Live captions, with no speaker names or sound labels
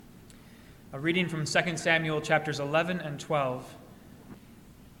A reading from 2 Samuel chapters 11 and 12.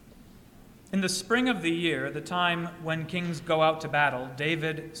 In the spring of the year, the time when kings go out to battle,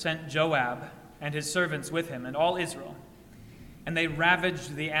 David sent Joab and his servants with him and all Israel, and they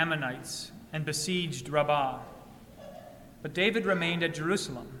ravaged the Ammonites and besieged Rabbah. But David remained at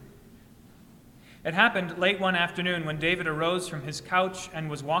Jerusalem. It happened late one afternoon when David arose from his couch and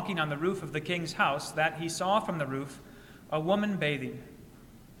was walking on the roof of the king's house that he saw from the roof a woman bathing,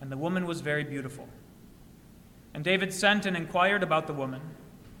 and the woman was very beautiful. And David sent and inquired about the woman,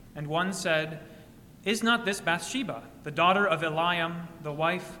 and one said, "Is not this Bathsheba, the daughter of Eliam, the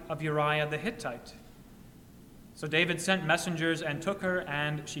wife of Uriah the Hittite?" So David sent messengers and took her,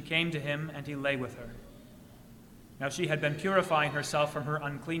 and she came to him, and he lay with her. Now she had been purifying herself from her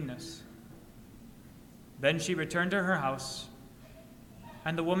uncleanness. Then she returned to her house,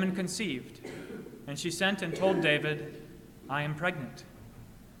 and the woman conceived, and she sent and told David, "I am pregnant."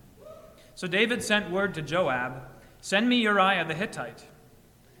 So David sent word to Joab, "Send me Uriah the Hittite."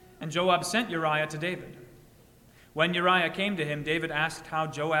 And Joab sent Uriah to David. When Uriah came to him, David asked how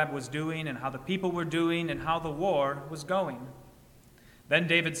Joab was doing and how the people were doing and how the war was going. Then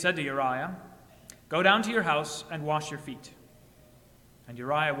David said to Uriah, "Go down to your house and wash your feet." And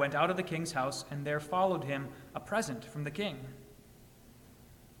Uriah went out of the king's house, and there followed him a present from the king.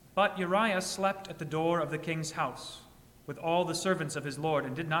 But Uriah slept at the door of the king's house with all the servants of his lord,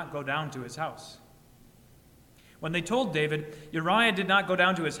 and did not go down to his house. When they told David, Uriah did not go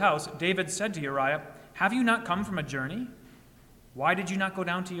down to his house, David said to Uriah, "Have you not come from a journey? Why did you not go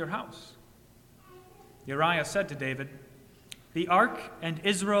down to your house?" Uriah said to David, "The ark and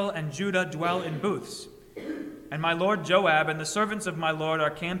Israel and Judah dwell in booths, and my lord Joab and the servants of my lord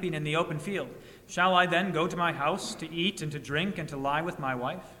are camping in the open field. Shall I then go to my house to eat and to drink and to lie with my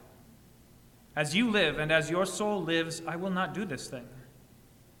wife? As you live and as your soul lives, I will not do this thing."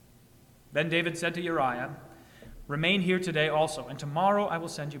 Then David said to Uriah, "Remain here today also, and tomorrow I will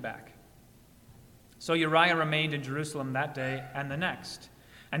send you back." So Uriah remained in Jerusalem that day and the next.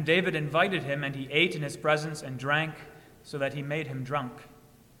 And David invited him, and he ate in his presence and drank, so that he made him drunk.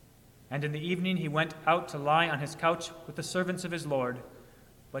 And in the evening he went out to lie on his couch with the servants of his lord,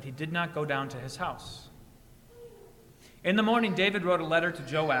 but he did not go down to his house. In the morning David wrote a letter to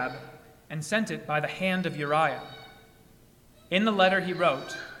Joab, and sent it by the hand of Uriah. In the letter he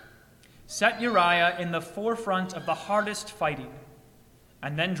wrote, "Set Uriah in the forefront of the hardest fighting,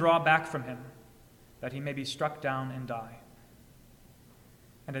 and then draw back from him, that he may be struck down and die."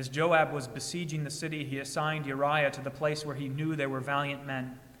 And as Joab was besieging the city, he assigned Uriah to the place where he knew there were valiant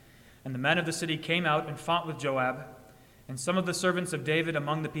men. And the men of the city came out and fought with Joab, and some of the servants of David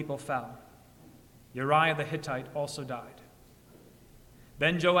among the people fell. Uriah the Hittite also died.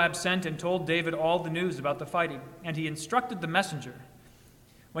 Then Joab sent and told David all the news about the fighting, and he instructed the messenger,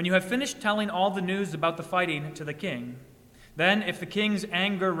 "When you have finished telling all the news about the fighting to the king, then if the king's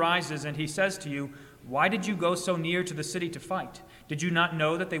anger rises and he says to you, 'Why did you go so near to the city to fight? Did you not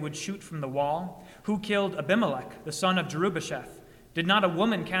know that they would shoot from the wall? Who killed Abimelech, the son of Jerubbesheth? Did not a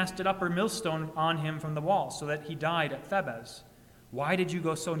woman cast an upper millstone on him from the wall, so that he died at Thebez? Why did you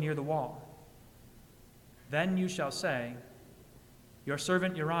go so near the wall?' Then you shall say, 'Your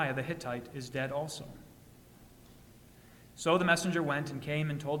servant Uriah the Hittite is dead also.'" So the messenger went and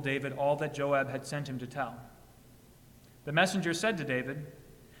came and told David all that Joab had sent him to tell. The messenger said to David,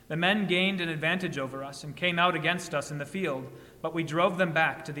 "The men gained an advantage over us and came out against us in the field, but we drove them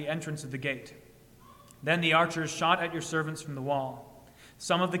back to the entrance of the gate. Then the archers shot at your servants from the wall.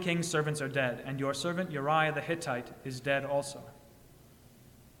 Some of the king's servants are dead, and your servant Uriah the Hittite is dead also."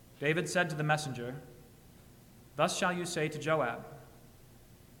 David said to the messenger, "Thus shall you say to Joab,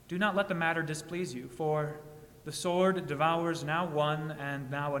 'Do not let the matter displease you, for the sword devours now one and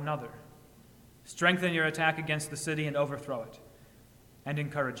now another. Strengthen your attack against the city and overthrow it, and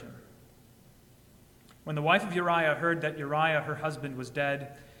encourage him.'" When the wife of Uriah heard that Uriah her husband was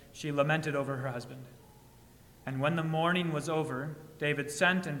dead, she lamented over her husband. And when the mourning was over, David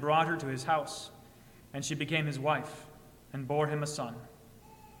sent and brought her to his house, and she became his wife, and bore him a son.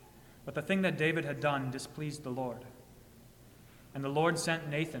 But the thing that David had done displeased the Lord. And the Lord sent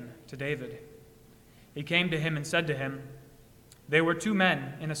Nathan to David. He came to him and said to him, "There were two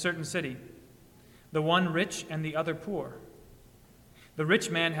men in a certain city, the one rich and the other poor. The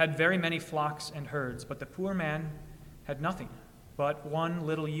rich man had very many flocks and herds, but the poor man had nothing but one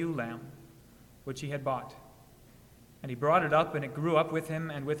little ewe lamb, which he had bought. And he brought it up, and it grew up with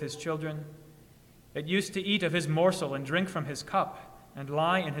him and with his children. It used to eat of his morsel and drink from his cup and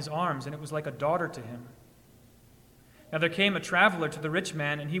lie in his arms, and it was like a daughter to him. Now there came a traveler to the rich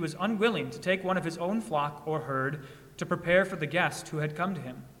man, and he was unwilling to take one of his own flock or herd to prepare for the guest who had come to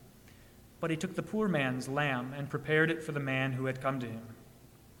him. But he took the poor man's lamb and prepared it for the man who had come to him.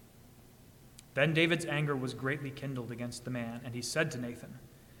 Then David's anger was greatly kindled against the man, and he said to Nathan,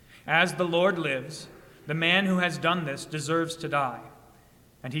 "As the Lord lives, the man who has done this deserves to die,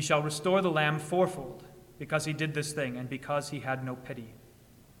 and he shall restore the lamb fourfold, because he did this thing, and because he had no pity."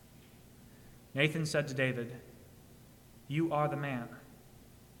 Nathan said to David, "You are the man.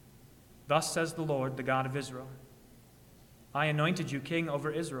 Thus says the Lord, the God of Israel, I anointed you king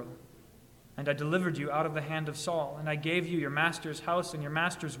over Israel, and I delivered you out of the hand of Saul, and I gave you your master's house and your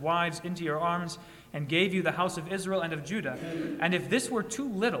master's wives into your arms, and gave you the house of Israel and of Judah. And if this were too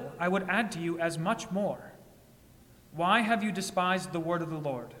little, I would add to you as much more. Why have you despised the word of the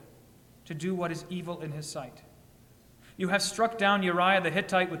Lord, to do what is evil in his sight? You have struck down Uriah the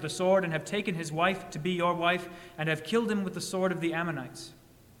Hittite with the sword, and have taken his wife to be your wife, and have killed him with the sword of the Ammonites.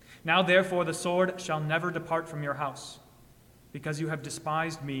 Now therefore the sword shall never depart from your house, because you have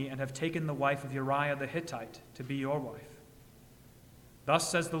despised me and have taken the wife of Uriah the Hittite to be your wife. Thus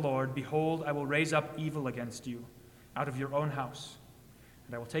says the Lord, behold, I will raise up evil against you out of your own house,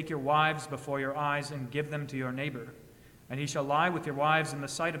 and I will take your wives before your eyes and give them to your neighbor, and he shall lie with your wives in the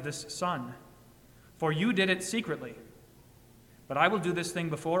sight of this sun. For you did it secretly, but I will do this thing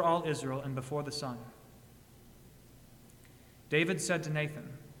before all Israel and before the sun." David said to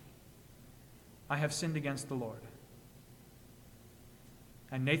Nathan, "I have sinned against the Lord."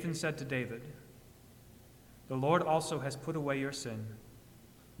 And Nathan said to David, "The Lord also has put away your sin.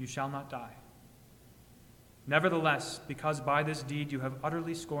 You shall not die. Nevertheless, because by this deed you have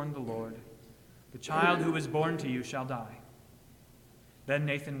utterly scorned the Lord, the child who is born to you shall die." Then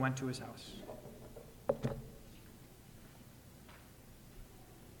Nathan went to his house.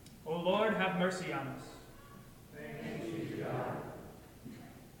 O Lord, have mercy on us. Thanks be to God.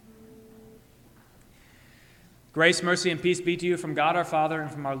 Grace, mercy, and peace be to you from God our Father and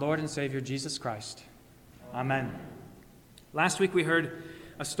from our Lord and Savior Jesus Christ. Amen. Last week we heard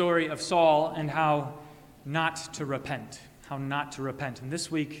a story of Saul and how not to repent. And this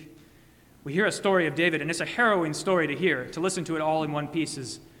week we hear a story of David, and it's a harrowing story to hear. To listen to it all in one piece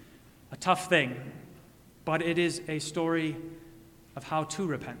is a tough thing, but it is a story of how to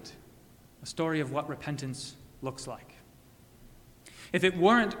repent, a story of what repentance looks like. If it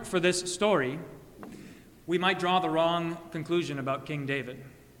weren't for this story, we might draw the wrong conclusion about King David.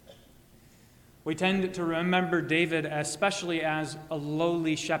 We tend to remember David especially as a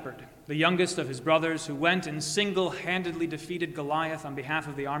lowly shepherd, the youngest of his brothers, who went and single-handedly defeated Goliath on behalf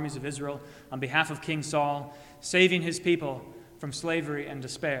of the armies of Israel, on behalf of King Saul, saving his people from slavery and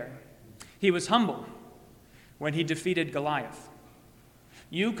despair. He was humble when he defeated Goliath.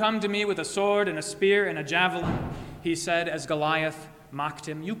 "You come to me with a sword and a spear and a javelin," he said as Goliath mocked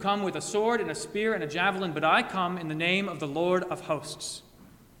him. "You come with a sword and a spear and a javelin, but I come in the name of the Lord of hosts,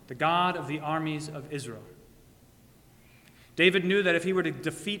 the God of the armies of Israel." David knew that if he were to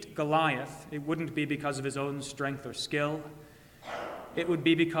defeat Goliath, it wouldn't be because of his own strength or skill. It would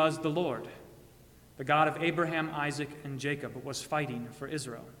be because the Lord, the God of Abraham, Isaac, and Jacob, was fighting for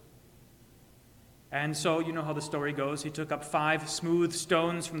Israel. And so, you know how the story goes. He took up 5 smooth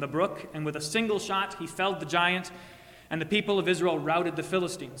stones from the brook, and with a single shot he felled the giant, and the people of Israel routed the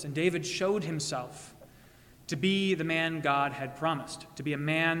Philistines. And David showed himself to be the man God had promised, to be a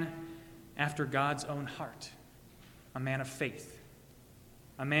man after God's own heart, a man of faith,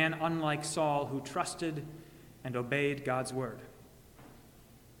 a man unlike Saul who trusted and obeyed God's word.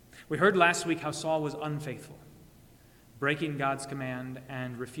 We heard last week how Saul was unfaithful, breaking God's command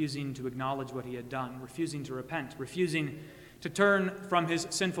and refusing to acknowledge what he had done, refusing to repent, refusing to turn from his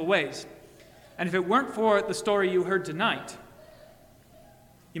sinful ways. And if it weren't for the story you heard tonight,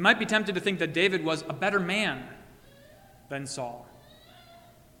 you might be tempted to think that David was a better man than Saul.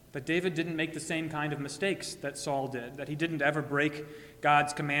 That David didn't make the same kind of mistakes that Saul did, that he didn't ever break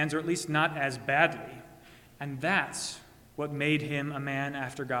God's commands, or at least not as badly. And that's what made him a man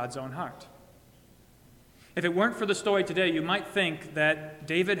after God's own heart. If it weren't for the story today, you might think that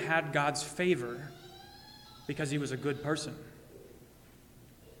David had God's favor because he was a good person.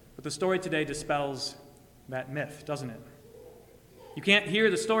 But the story today dispels that myth, doesn't it? You can't hear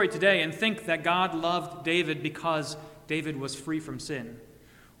the story today and think that God loved David because David was free from sin,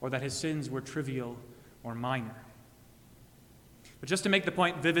 or that his sins were trivial or minor. But just to make the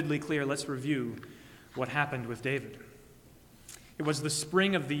point vividly clear, let's review what happened with David. It was the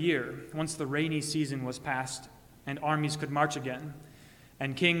spring of the year, once the rainy season was past and armies could march again,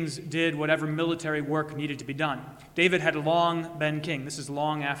 and kings did whatever military work needed to be done. David had long been king. This is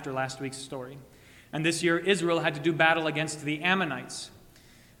long after last week's story. And this year, Israel had to do battle against the Ammonites.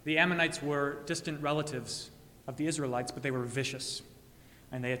 The Ammonites were distant relatives of the Israelites, but they were vicious.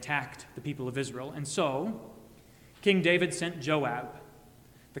 and they attacked the people of Israel. And so King David sent Joab,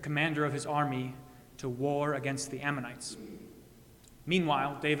 the commander of his army, to war against the Ammonites.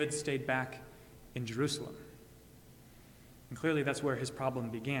 Meanwhile, David stayed back in Jerusalem. And clearly that's where his problem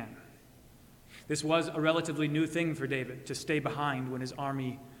began. This was a relatively new thing for David, to stay behind when his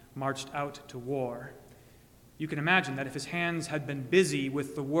army marched out to war. You can imagine that if his hands had been busy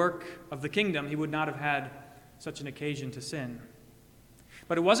with the work of the kingdom, he would not have had such an occasion to sin.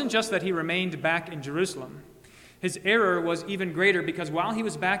 But it wasn't just that he remained back in Jerusalem. His error was even greater because while he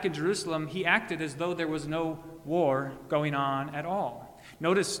was back in Jerusalem, he acted as though there was no war going on at all.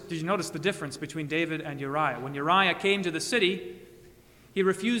 Did you notice the difference between David and Uriah? When Uriah came to the city, he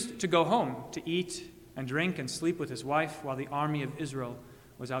refused to go home to eat and drink and sleep with his wife while the army of Israel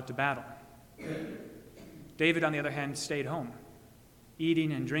was out to battle. David, on the other hand, stayed home,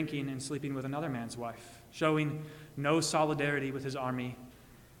 eating and drinking and sleeping with another man's wife, showing no solidarity with his army,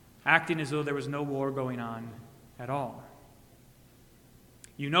 acting as though there was no war going on at all.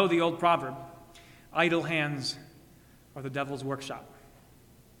 You know the old proverb, idle hands are the devil's workshop.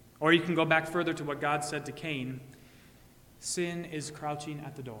 Or you can go back further to what God said to Cain, sin is crouching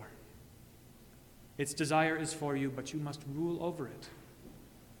at the door. Its desire is for you, but you must rule over it.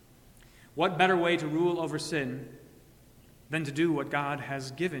 What better way to rule over sin than to do what God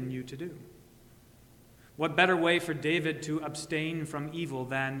has given you to do? What better way for David to abstain from evil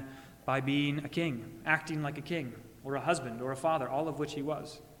than by being a king, acting like a king, or a husband, or a father, all of which he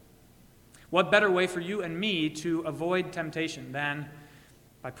was? What better way for you and me to avoid temptation than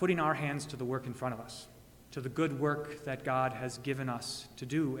by putting our hands to the work in front of us, to the good work that God has given us to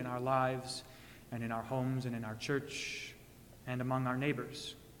do in our lives and in our homes and in our church and among our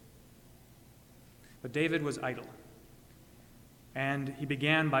neighbors? But David was idle, and he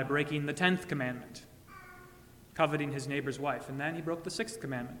began by breaking the 10th commandment, coveting his neighbor's wife, and then he broke the 6th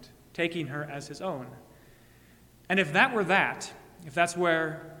commandment, taking her as his own. And if that's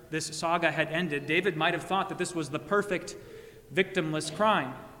where this saga had ended, David might have thought that this was the perfect victimless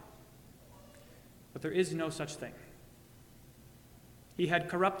crime. But there is no such thing. He had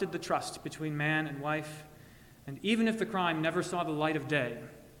corrupted the trust between man and wife, and even if the crime never saw the light of day,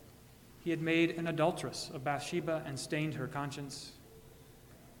 he had made an adulteress of Bathsheba and stained her conscience,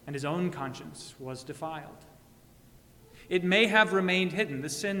 and his own conscience was defiled. It may have remained hidden. The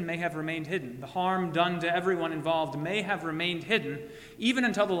sin may have remained hidden. The harm done to everyone involved may have remained hidden even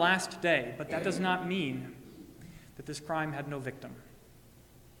until the last day, but that does not mean that this crime had no victim.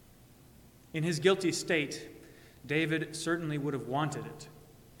 In his guilty state, David certainly would have wanted it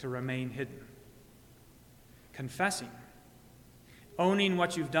to remain hidden. Confessing, owning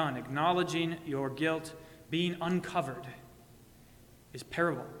what you've done, acknowledging your guilt, being uncovered is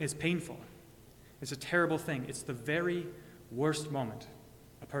painful. It's a terrible thing. It's the very worst moment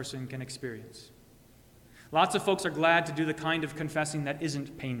a person can experience. Lots of folks are glad to do the kind of confessing that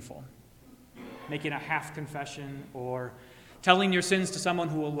isn't painful, making a half confession or telling your sins to someone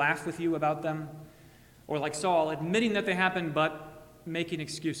who will laugh with you about them, or like Saul, admitting that they happened but making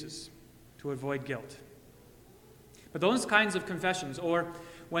excuses to avoid guilt. But those kinds of confessions, or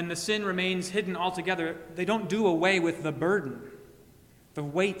when the sin remains hidden altogether, they don't do away with the burden, the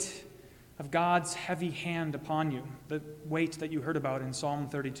weight of God's heavy hand upon you, the weight that you heard about in Psalm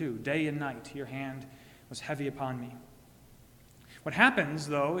 32. Day and night, your hand was heavy upon me. What happens,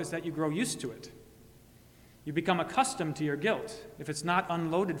 though, is that you grow used to it. You become accustomed to your guilt. If it's not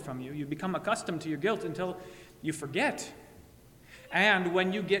unloaded from you, you become accustomed to your guilt until you forget. And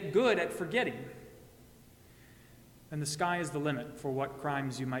when you get good at forgetting, then the sky is the limit for what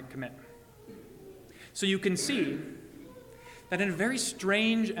crimes you might commit. So you can see that in a very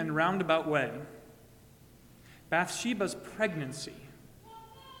strange and roundabout way, Bathsheba's pregnancy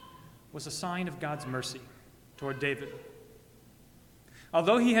was a sign of God's mercy toward David.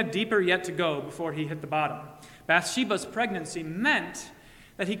 Although he had deeper yet to go before he hit the bottom, Bathsheba's pregnancy meant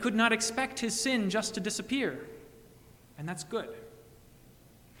that he could not expect his sin just to disappear. And that's good.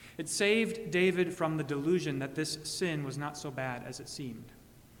 It saved David from the delusion that this sin was not so bad as it seemed.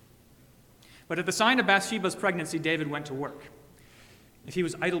 But at the sign of Bathsheba's pregnancy, David went to work. If he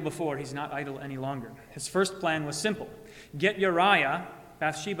was idle before, he's not idle any longer. His first plan was simple: get Uriah,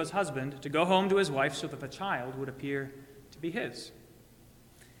 Bathsheba's husband, to go home to his wife so that the child would appear to be his.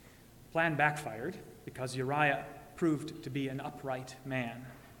 The plan backfired because Uriah proved to be an upright man.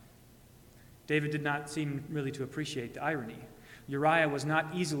 David did not seem really to appreciate the irony. Uriah was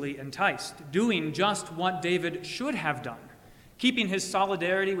not easily enticed, doing just what David should have done, keeping his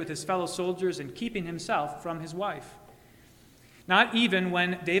solidarity with his fellow soldiers and keeping himself from his wife. Not even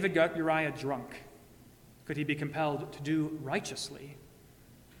when David got Uriah drunk could he be compelled to do righteously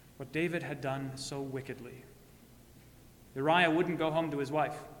what David had done so wickedly. Uriah wouldn't go home to his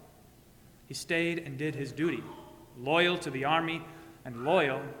wife. He stayed and did his duty, loyal to the army and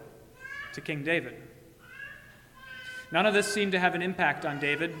loyal to King David. None of this seemed to have an impact on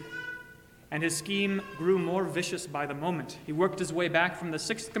David, and his scheme grew more vicious by the moment. He worked his way back from the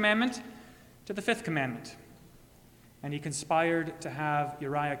 6th commandment to the 5th commandment, and he conspired to have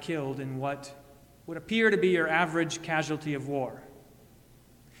Uriah killed in what would appear to be your average casualty of war.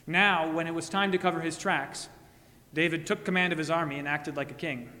 Now, when it was time to cover his tracks, David took command of his army and acted like a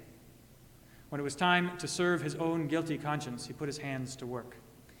king. When it was time to serve his own guilty conscience, he put his hands to work,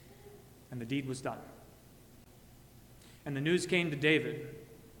 and the deed was done. And the news came to David.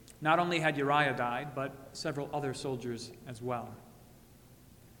 Not only had Uriah died, but several other soldiers as well.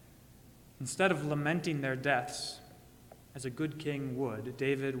 Instead of lamenting their deaths, as a good king would,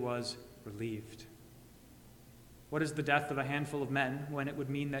 David was relieved. What is the death of a handful of men when it would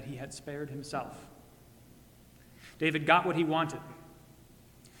mean that he had spared himself? David got what he wanted,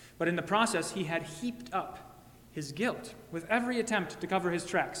 but in the process he had heaped up his guilt. With every attempt to cover his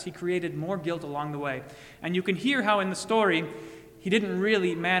tracks, he created more guilt along the way. And you can hear how in the story he didn't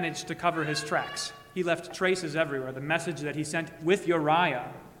really manage to cover his tracks. He left traces everywhere. The message that he sent with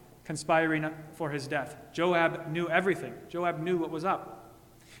Uriah, conspiring for his death. Joab knew everything. Joab knew what was up.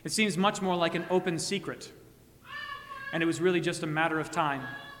 It seems much more like an open secret. And it was really just a matter of time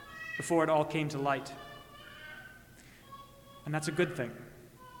before it all came to light. And that's a good thing.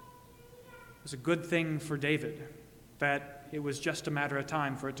 It was a good thing for David that it was just a matter of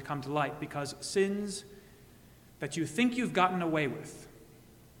time for it to come to light, because sins that you think you've gotten away with,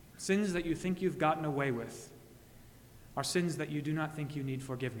 are sins that you do not think you need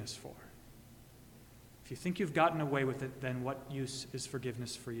forgiveness for. If you think you've gotten away with it, then what use is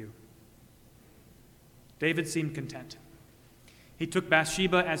forgiveness for you? David seemed content. He took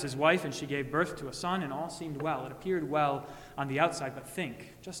Bathsheba as his wife, and she gave birth to a son, and all seemed well. It appeared well on the outside, but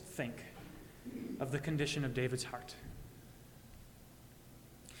just think of the condition of David's heart.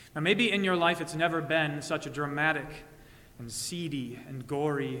 Now, maybe in your life it's never been such a dramatic and seedy and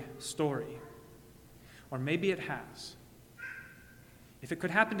gory story. Or maybe it has. If it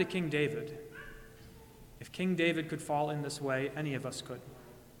could happen to King David, if King David could fall in this way, any of us could.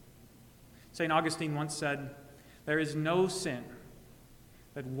 St. Augustine once said, "There is no sin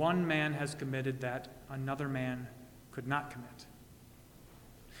that one man has committed that another man could not commit."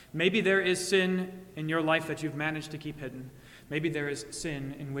 Maybe there is sin in your life that you've managed to keep hidden. Maybe there is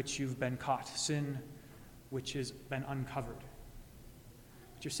sin in which you've been caught, sin which has been uncovered.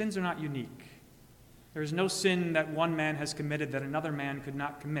 But your sins are not unique. There is no sin that one man has committed that another man could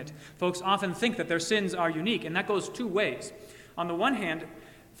not commit. Folks often think that their sins are unique, and that goes two ways. On the one hand,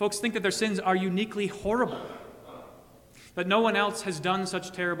 folks think that their sins are uniquely horrible, that no one else has done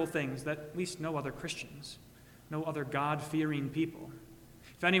such terrible things, that at least no other Christians, no other God-fearing people.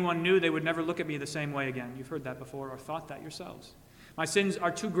 If anyone knew, they would never look at me the same way again. You've heard that before or thought that yourselves. My sins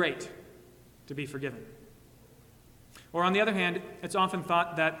are too great to be forgiven. Or on the other hand, it's often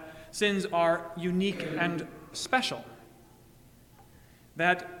thought that sins are unique and special,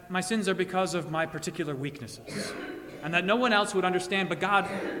 that my sins are because of my particular weaknesses, and that no one else would understand, but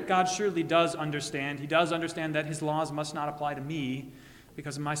God surely does understand. He does understand that his laws must not apply to me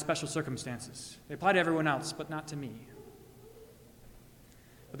because of my special circumstances. They apply to everyone else, but not to me.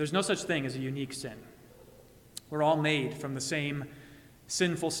 But there's no such thing as a unique sin. We're all made from the same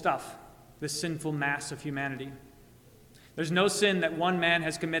sinful stuff, this sinful mass of humanity. There's no sin that one man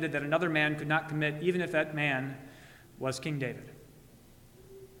has committed that another man could not commit, even if that man was King David.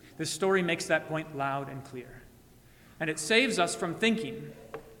 This story makes that point loud and clear. And it saves us from thinking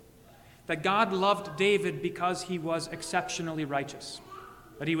that God loved David because he was exceptionally righteous,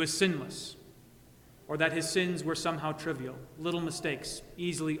 that he was sinless, or that his sins were somehow trivial, little mistakes,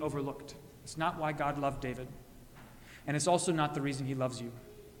 easily overlooked. It's not why God loved David. And it's also not the reason he loves you.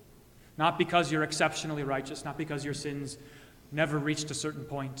 Not because you're exceptionally righteous, not because your sins never reached a certain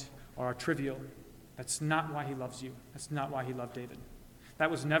point or are trivial. That's not why he loves you. That's not why he loved David.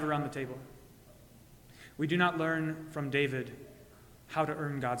 That was never on the table. We do not learn from David how to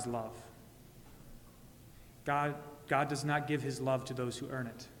earn God's love. God does not give his love to those who earn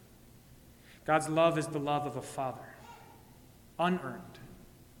it. God's love is the love of a father, unearned,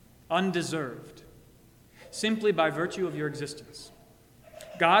 undeserved, simply by virtue of your existence.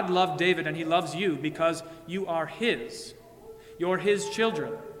 God loved David, and he loves you because you are his. You're his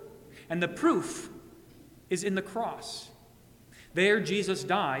children. And the proof is in the cross. There Jesus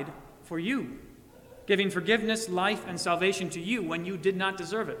died for you, giving forgiveness, life, and salvation to you when you did not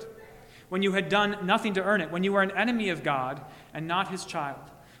deserve it, when you had done nothing to earn it, when you were an enemy of God and not his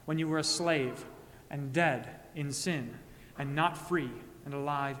child, when you were a slave and dead in sin and not free and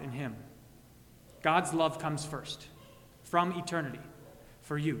alive in him. God's love comes first, from eternity,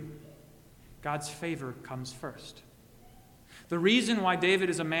 for you. God's favor comes first. The reason why David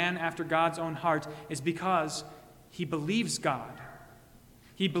is a man after God's own heart is because he believes God.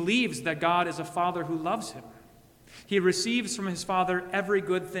 He believes that God is a father who loves him. He receives from his father every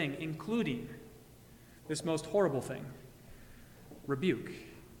good thing, including this most horrible thing, rebuke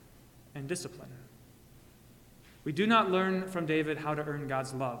and discipline. We do not learn from David how to earn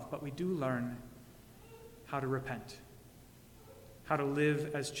God's love, but we do learn how to repent, how to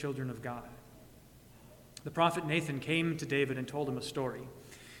live as children of God. The prophet Nathan came to David and told him a story.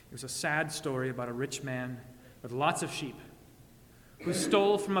 It was a sad story about a rich man with lots of sheep who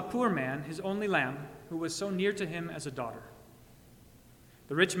stole from a poor man his only lamb, who was so near to him as a daughter.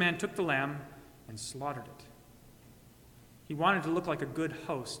 The rich man took the lamb and slaughtered it. He wanted to look like a good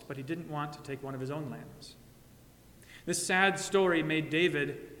host, but he didn't want to take one of his own lambs. This sad story made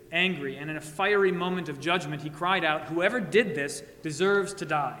David angry, and in a fiery moment of judgment, he cried out, "Whoever did this deserves to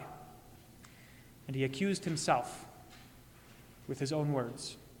die." And he accused himself with his own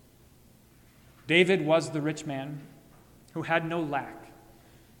words. David was the rich man who had no lack,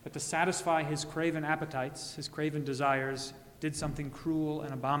 but to satisfy his craven appetites, his craven desires, did something cruel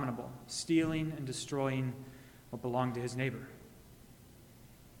and abominable, stealing and destroying what belonged to his neighbor.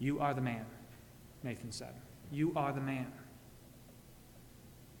 "You are the man," Nathan said. "You are the man."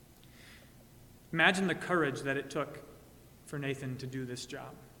 Imagine the courage that it took for Nathan to do this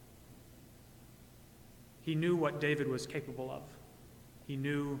job. He knew what David was capable of. He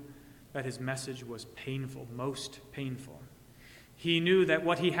knew that his message was painful, most painful. He knew that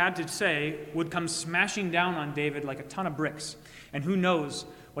what he had to say would come smashing down on David like a ton of bricks, and who knows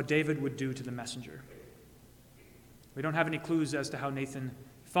what David would do to the messenger. We don't have any clues as to how Nathan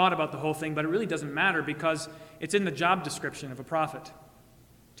thought about the whole thing, but it really doesn't matter because it's in the job description of a prophet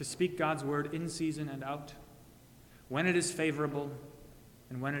to speak God's word in season and out, when it is favorable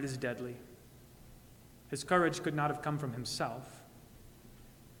and when it is deadly. His courage could not have come from himself,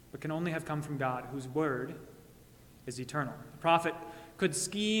 but can only have come from God, whose word is eternal. The prophet could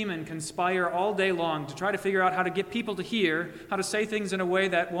scheme and conspire all day long to try to figure out how to get people to hear, how to say things in a way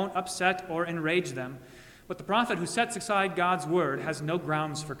that won't upset or enrage them. But the prophet who sets aside God's word has no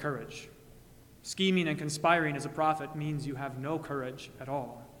grounds for courage. Scheming and conspiring as a prophet means you have no courage at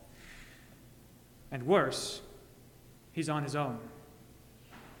all. And worse, he's on his own.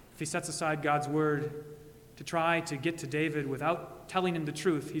 If he sets aside God's word to try to get to David without telling him the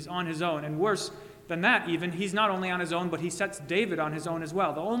truth, he's on his own. And worse than that even, he's not only on his own, but he sets David on his own as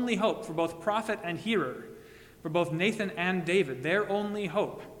well. The only hope for both prophet and hearer, for both Nathan and David, their only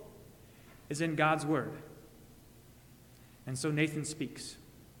hope is in God's word. And so Nathan speaks.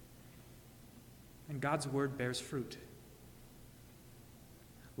 And God's word bears fruit.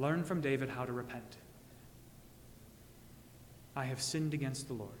 Learn from David how to repent. "I have sinned against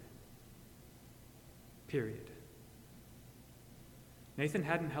the Lord." Period. Nathan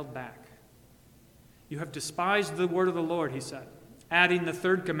hadn't held back. "You have despised the word of the Lord," he said, adding the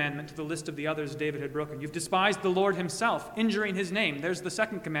third commandment to the list of the others David had broken. "You've despised the Lord himself, injuring his name." There's the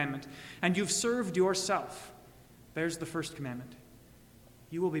second commandment. "And you've served yourself." There's the first commandment.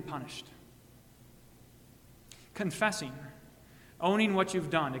 You will be punished. Confessing, owning what you've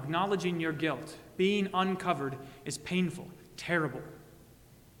done, acknowledging your guilt, being uncovered is painful, terrible.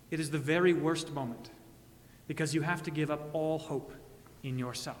 It is the very worst moment because you have to give up all hope in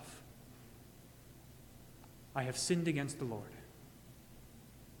yourself. "I have sinned against the Lord."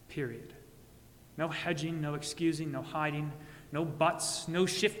 Period. No hedging, no excusing, no hiding, no buts, no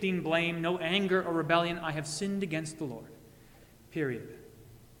shifting blame, no anger or rebellion. I have sinned against the Lord. Period.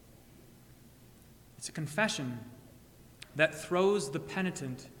 It's a confession that throws the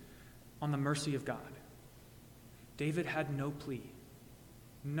penitent on the mercy of God. David had no plea,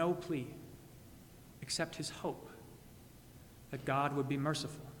 except his hope that God would be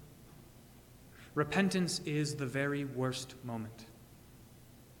merciful. Repentance is the very worst moment.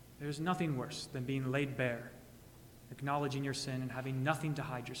 There's nothing worse than being laid bare, acknowledging your sin and having nothing to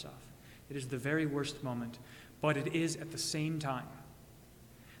hide yourself. It is the very worst moment, but it is at the same time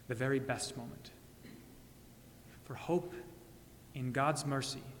the very best moment. For hope in God's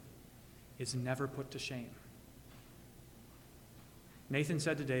mercy is never put to shame. Nathan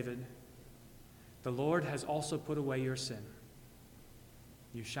said to David, "The Lord has also put away your sin.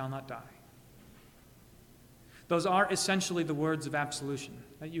 You shall not die." Those are essentially the words of absolution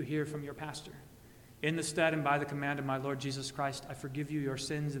that you hear from your pastor. "In the stead and by the command of my Lord Jesus Christ, I forgive you your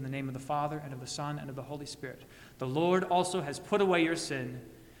sins in the name of the Father and of the Son and of the Holy Spirit. The Lord also has put away your sin.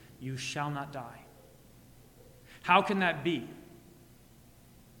 you shall not die. How can that be?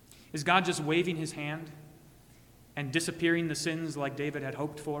 Is God just waving his hand and disappearing the sins like David had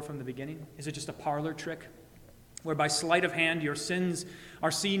hoped for from the beginning? Is it just a parlor trick where by sleight of hand your sins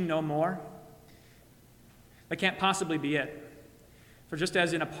are seen no more? That can't possibly be it. For just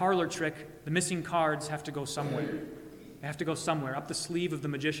as in a parlor trick, the missing cards have to go somewhere. They have to go somewhere. Up the sleeve of the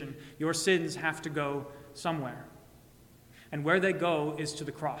magician, your sins have to go somewhere. And where they go is to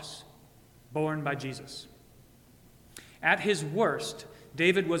the cross, borne by Jesus. At his worst,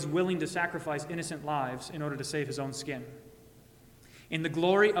 David was willing to sacrifice innocent lives in order to save his own skin. In the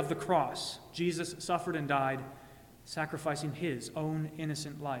glory of the cross, Jesus suffered and died, sacrificing his own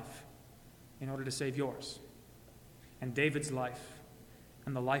innocent life in order to save yours, and David's life,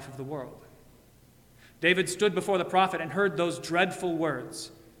 and the life of the world. David stood before the prophet and heard those dreadful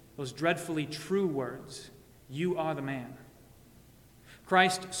words, those dreadfully true words, "You are the man."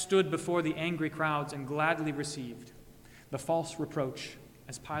 Christ stood before the angry crowds and gladly received the false reproach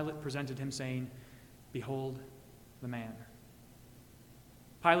as Pilate presented him, saying, "Behold the man."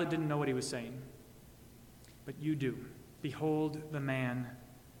 Pilate didn't know what he was saying, but you do. Behold the man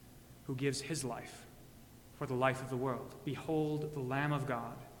who gives his life for the life of the world. Behold the Lamb of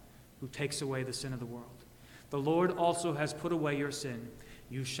God who takes away the sin of the world. The Lord also has put away your sin.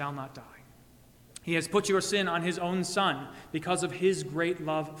 You shall not die. He has put your sin on his own Son because of his great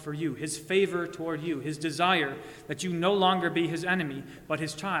love for you, his favor toward you, his desire that you no longer be his enemy, but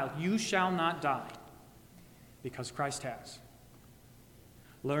his child. You shall not die because Christ has.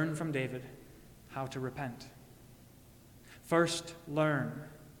 Learn from David how to repent. First, learn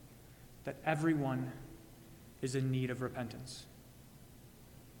that everyone is in need of repentance.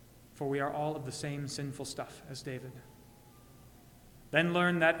 For we are all of the same sinful stuff as David. Then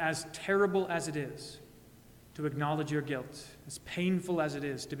learn that as terrible as it is to acknowledge your guilt, as painful as it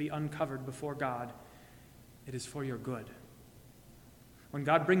is to be uncovered before God, it is for your good. When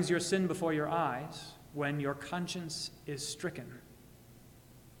God brings your sin before your eyes, when your conscience is stricken,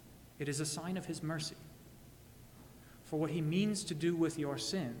 it is a sign of his mercy. For what he means to do with your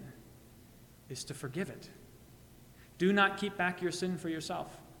sin is to forgive it. Do not keep back your sin for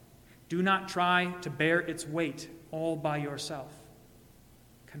yourself. Do not try to bear its weight all by yourself.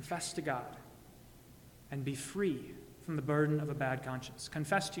 Confess to God and be free from the burden of a bad conscience.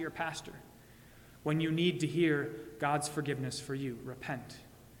 Confess to your pastor when you need to hear God's forgiveness for you. Repent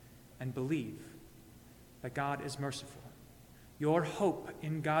and believe that God is merciful. Your hope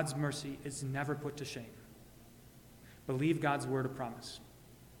in God's mercy is never put to shame. Believe God's word of promise.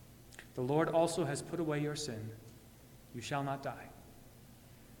 The Lord also has put away your sin. You shall not die.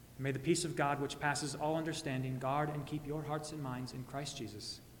 May the peace of God, which passes all understanding, guard and keep your hearts and minds in Christ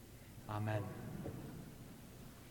Jesus. Amen.